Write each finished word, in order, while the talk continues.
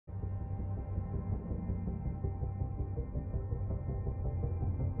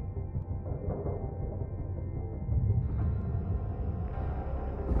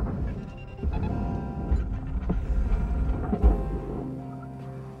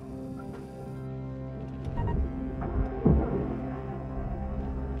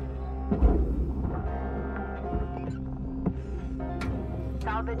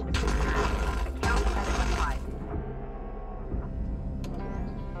Salvage secured. Account credit applied.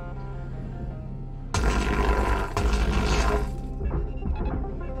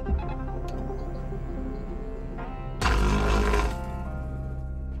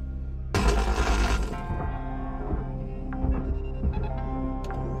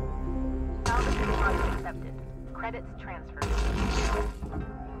 Salvage deposit accepted. Credits transferred.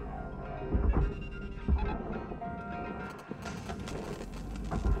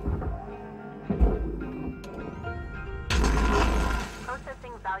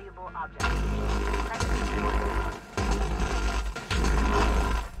 Processing valuable objects. Credits awarded.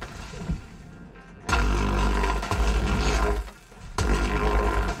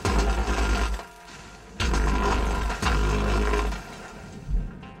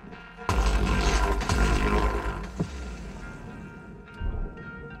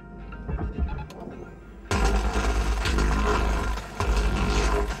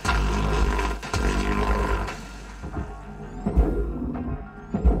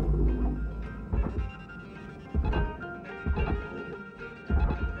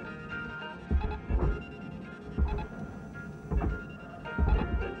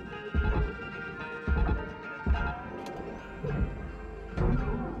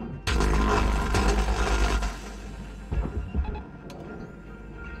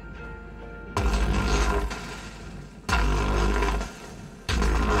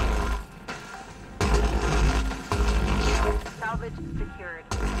 Salvage secured.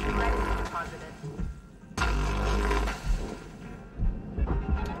 Credits deposited.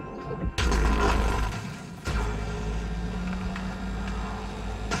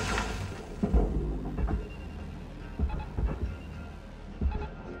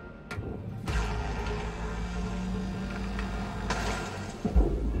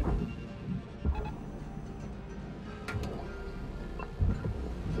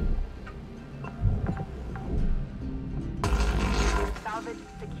 Salvage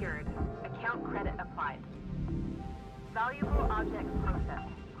secured. Account credit applied. Valuable objects processed.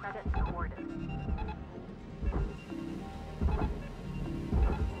 Credits awarded.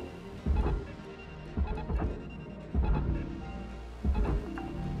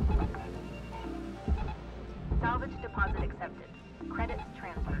 Salvage deposit accepted. Credits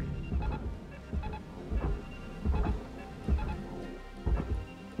transferred.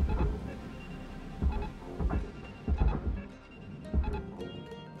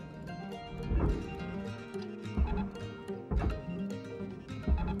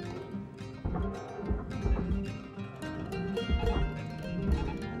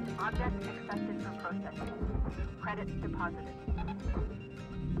 Object accepted for processing. Credits deposited.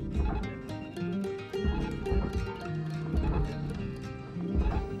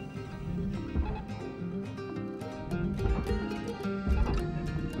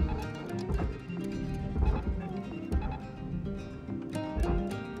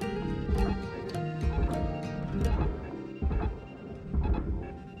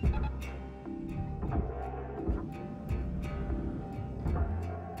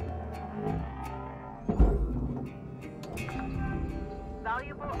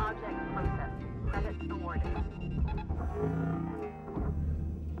 Valuable object processed. Credits awarded.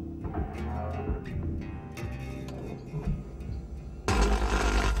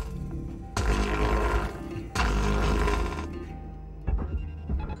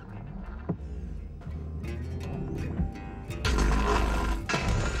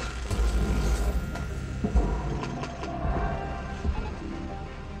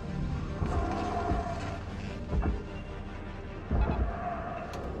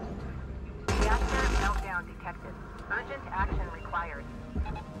 Detected. Urgent action required.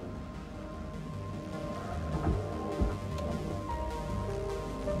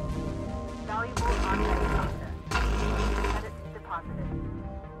 Valuable object processed. Credits deposited.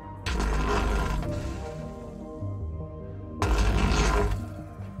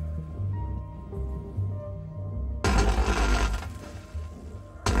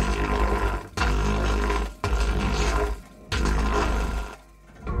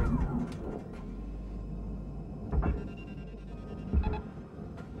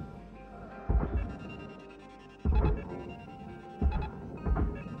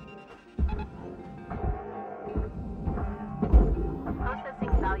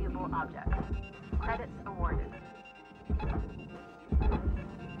 Objects. Credits awarded.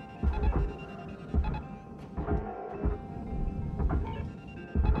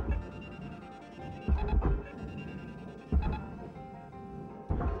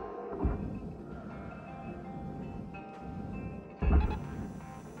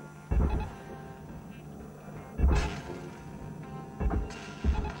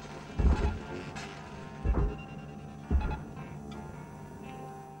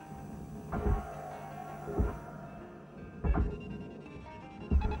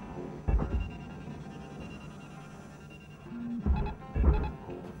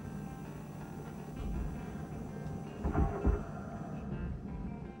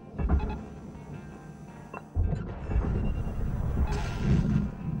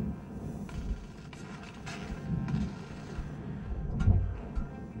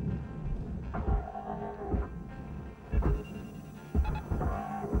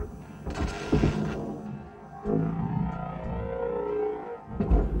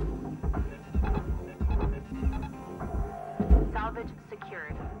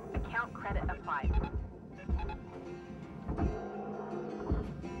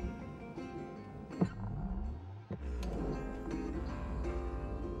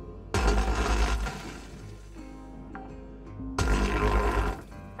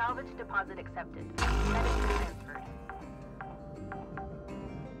 deposit accepted. Credits transferred.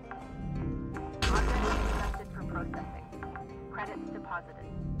 Object accepted for processing. Credits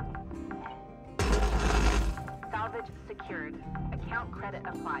deposited. Salvage secured. Account credit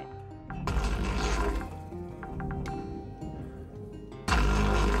applied.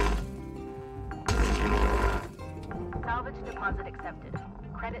 Salvage deposit accepted.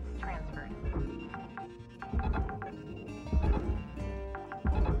 Credits transferred.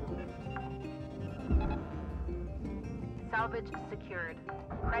 Salvage secured.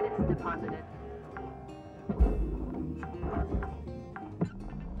 Credits deposited.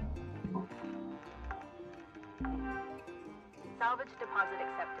 Salvage deposit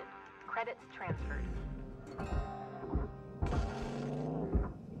accepted. Credits transferred.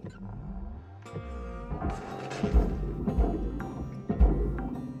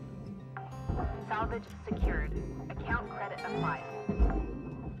 Salvage secured. Account credit applied.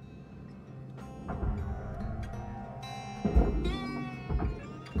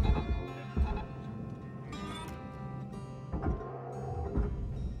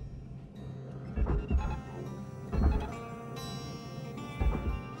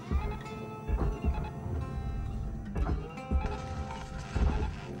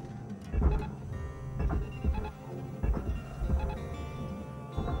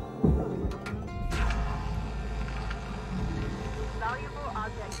 Valuable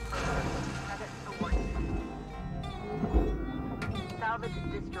object processed. Credits awarded. Salvage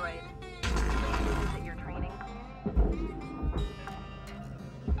destroyed. Please visit your training.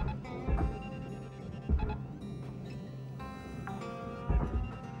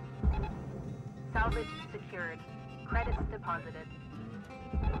 Salvage secured. Credits deposited.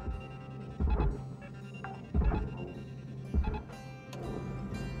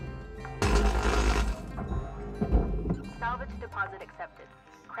 Salvage deposit accepted.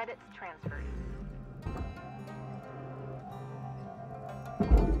 Credits transferred.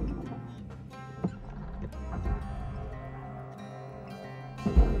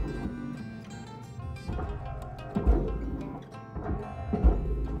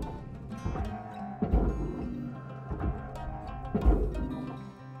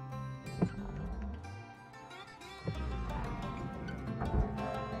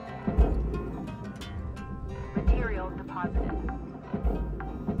 Material deposited.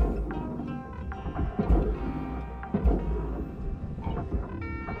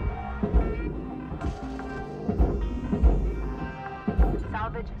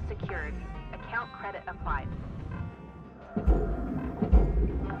 Salvage secured. Account credit applied.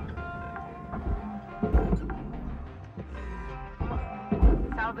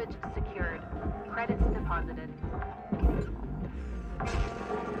 Salvage secured. Credits deposited.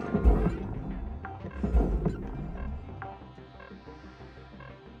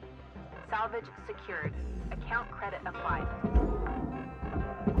 Salvage secured. Account credit applied.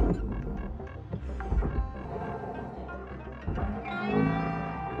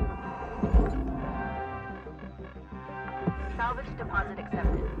 Salvage deposit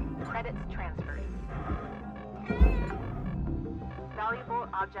accepted. Credits transferred. Valuable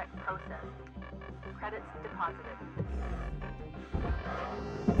object processed. Credits deposited.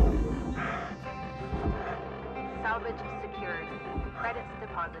 Salvage secured. Credits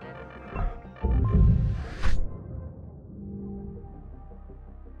deposited.